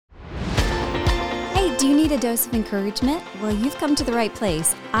Do you need a dose of encouragement? Well, you've come to the right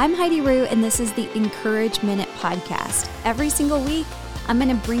place. I'm Heidi Rue, and this is the Encourage Minute podcast. Every single week, I'm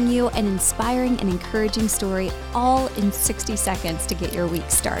going to bring you an inspiring and encouraging story all in 60 seconds to get your week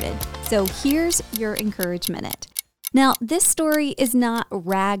started. So here's your Encourage Minute. Now, this story is not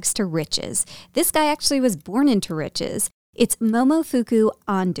rags to riches. This guy actually was born into riches. It's Momofuku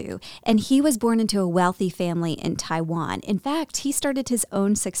Ando, and he was born into a wealthy family in Taiwan. In fact, he started his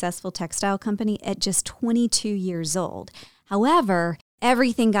own successful textile company at just 22 years old. However,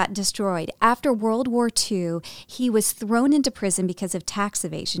 everything got destroyed. After World War II, he was thrown into prison because of tax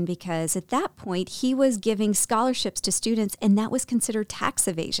evasion, because at that point, he was giving scholarships to students, and that was considered tax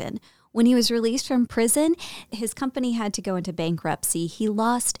evasion. When he was released from prison, his company had to go into bankruptcy. He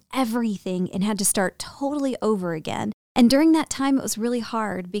lost everything and had to start totally over again. And during that time, it was really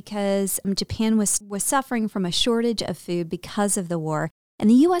hard because Japan was suffering from a shortage of food because of the war. And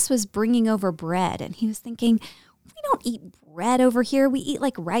the U.S. was bringing over bread. And he was thinking, we don't eat bread over here. We eat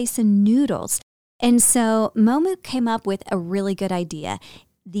like rice and noodles. And so Momo came up with a really good idea.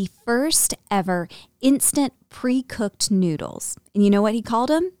 The first ever instant pre-cooked noodles. And you know what he called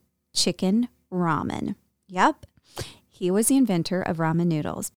them? Chicken ramen. Yep. He was the inventor of ramen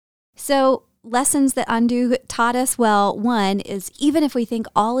noodles. So lessons that Ando taught us, well, one is even if we think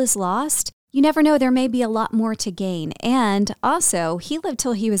all is lost, you never know, there may be a lot more to gain. And also, he lived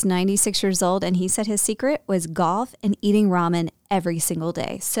till he was 96 years old, and he said his secret was golf and eating ramen every single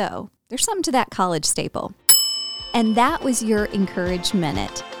day. So there's something to that college staple. And that was your Encourage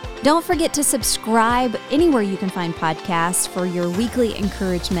Minute. Don't forget to subscribe anywhere you can find podcasts for your weekly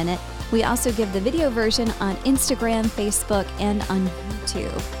Encourage Minute. We also give the video version on Instagram, Facebook, and on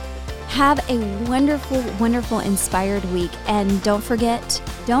YouTube. Have a wonderful, wonderful, inspired week. And don't forget,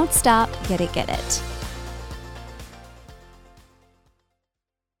 don't stop, get it, get it.